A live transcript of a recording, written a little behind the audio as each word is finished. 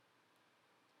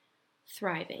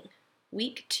Thriving,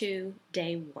 Week 2,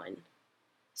 Day 1.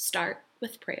 Start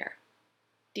with prayer.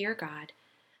 Dear God,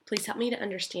 please help me to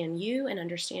understand you and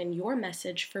understand your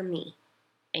message for me.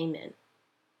 Amen.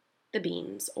 The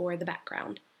beans, or the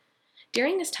background.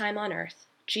 During his time on earth,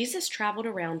 Jesus traveled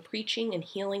around preaching and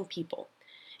healing people.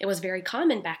 It was very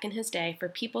common back in his day for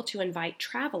people to invite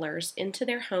travelers into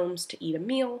their homes to eat a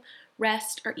meal,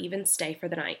 rest, or even stay for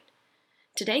the night.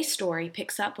 Today's story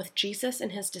picks up with Jesus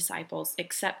and his disciples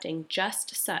accepting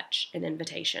just such an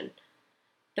invitation.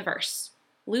 The verse,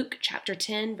 Luke chapter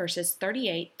 10, verses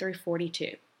 38 through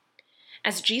 42.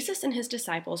 As Jesus and his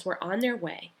disciples were on their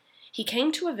way, he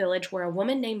came to a village where a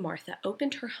woman named Martha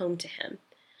opened her home to him.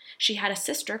 She had a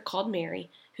sister called Mary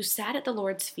who sat at the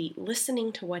Lord's feet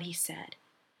listening to what he said.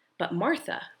 But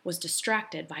Martha was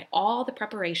distracted by all the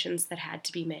preparations that had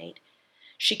to be made.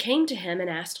 She came to him and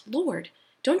asked, "Lord,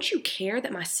 don't you care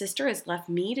that my sister has left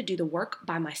me to do the work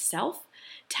by myself?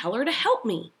 Tell her to help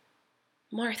me."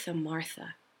 "Martha,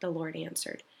 Martha," the Lord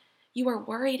answered, "you are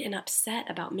worried and upset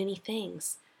about many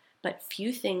things, but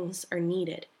few things are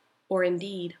needed, or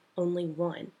indeed only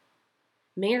one.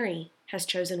 Mary has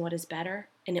chosen what is better,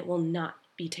 and it will not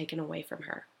be taken away from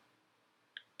her."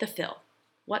 The fill.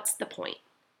 What's the point?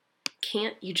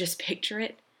 Can't you just picture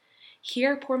it?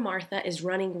 Here poor Martha is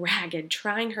running ragged,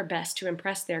 trying her best to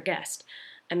impress their guest.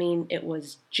 It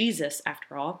was Jesus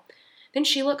after all. Then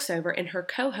she looks over and her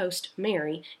co-host,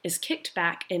 Mary, is kicked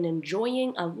back and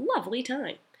enjoying a lovely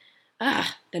time.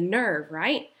 The nerve,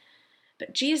 right?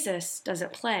 But Jesus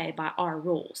doesn't play by our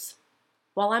rules.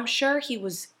 While I'm sure he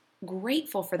was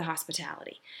grateful for the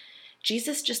hospitality,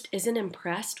 Jesus just isn't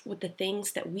impressed with the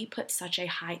things that we put such a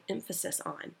high emphasis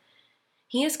on.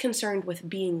 He is concerned with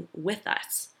being with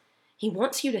us. He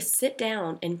wants you to sit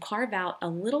down and carve out a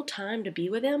little time to be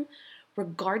with him,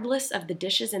 regardless of the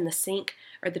dishes in the sink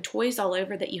or the toys all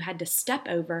over that you had to step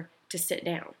over to sit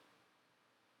down.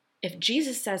 If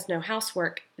Jesus says no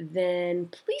housework, then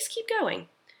please keep going.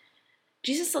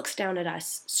 Jesus looks down at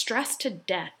us, stressed to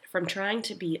death from trying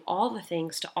to be all the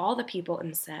things to all the people,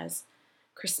 and says,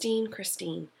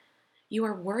 Christine, you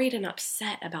are worried and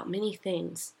upset about many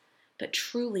things, but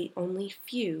truly only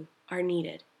few are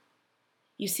needed.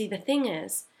 You see, the thing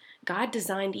is, God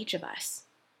designed each of us.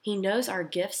 He knows our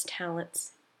gifts,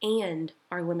 talents, and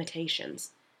our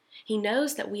limitations. He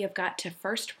knows that we have got to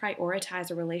first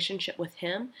prioritize a relationship with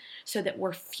him so that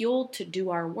we're fueled to do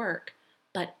our work,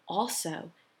 but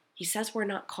also, he says we're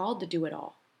not called to do it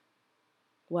all.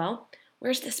 Well,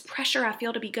 where's this pressure I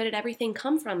feel to be good at everything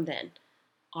come from then?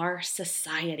 Our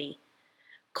society.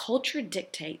 Culture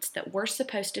dictates that we're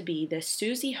supposed to be this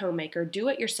Susie homemaker,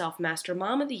 do-it-yourself master,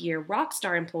 mom of the year, rock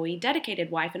star employee,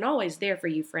 dedicated wife, and always there for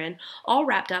you, friend, all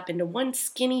wrapped up into one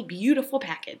skinny, beautiful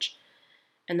package.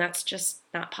 And that's just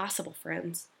not possible,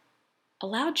 friends.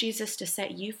 Allow Jesus to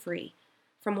set you free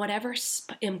from whatever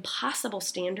impossible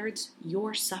standards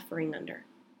you're suffering under.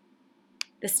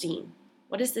 The steam.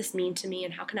 What does this mean to me,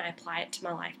 and how can I apply it to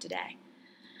my life today?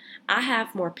 I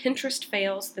have more Pinterest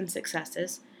fails than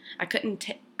successes. I couldn't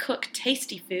cook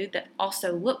tasty food that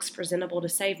also looks presentable to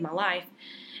save my life.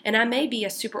 And I may be a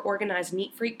super organized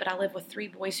neat freak, but I live with 3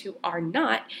 boys who are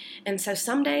not. And so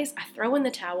some days I throw in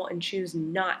the towel and choose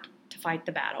not to fight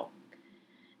the battle.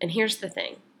 And here's the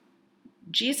thing.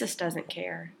 Jesus doesn't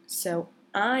care, so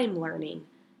I'm learning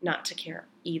not to care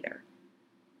either.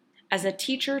 As a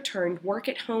teacher turned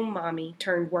work-at-home mommy,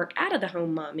 turned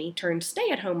work-out-of-the-home mommy, turned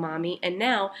stay-at-home mommy, and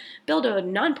now build a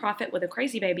nonprofit with a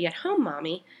crazy baby at home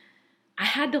mommy, I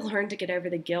had to learn to get over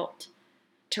the guilt,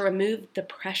 to remove the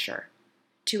pressure,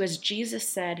 to, as Jesus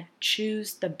said,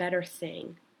 choose the better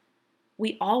thing.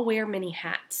 We all wear many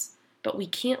hats, but we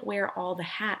can't wear all the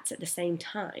hats at the same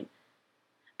time.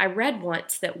 I read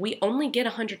once that we only get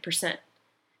 100%.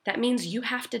 That means you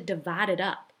have to divide it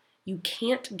up. You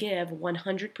can't give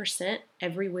 100%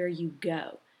 everywhere you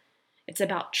go. It's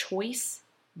about choice,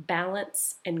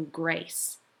 balance, and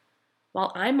grace.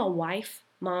 While I'm a wife,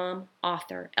 mom,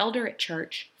 author, elder at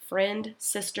church, friend,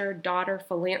 sister, daughter,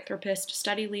 philanthropist,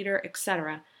 study leader,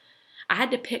 etc., I had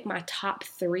to pick my top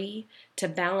 3 to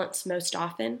balance most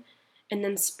often and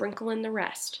then sprinkle in the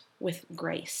rest with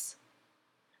grace.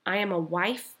 I am a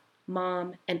wife,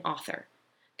 mom, and author.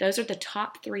 Those are the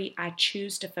top 3 I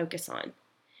choose to focus on.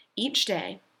 Each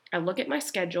day, I look at my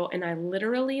schedule and I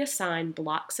literally assign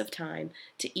blocks of time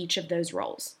to each of those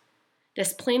roles.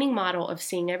 This planning model of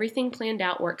seeing everything planned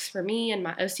out works for me and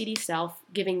my OCD self,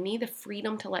 giving me the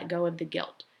freedom to let go of the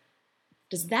guilt.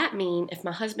 Does that mean if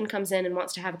my husband comes in and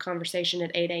wants to have a conversation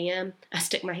at 8 a.m., I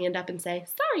stick my hand up and say,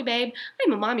 "Sorry, babe,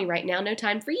 I'm a mommy right now, no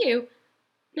time for you"?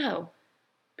 No,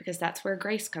 because that's where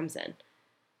grace comes in.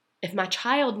 If my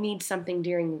child needs something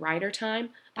during writer time,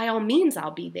 by all means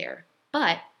I'll be there.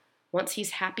 But once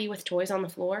he's happy with toys on the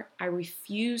floor, I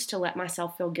refuse to let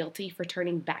myself feel guilty for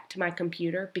turning back to my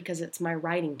computer because it's my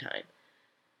writing time.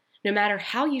 No matter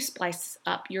how you splice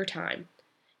up your time,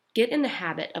 get in the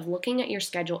habit of looking at your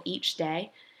schedule each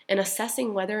day and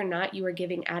assessing whether or not you are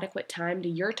giving adequate time to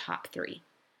your top 3.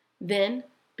 Then,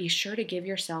 be sure to give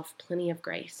yourself plenty of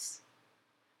grace.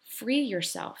 Free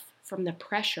yourself from the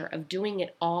pressure of doing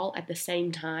it all at the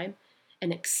same time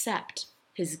and accept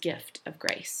His gift of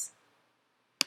grace.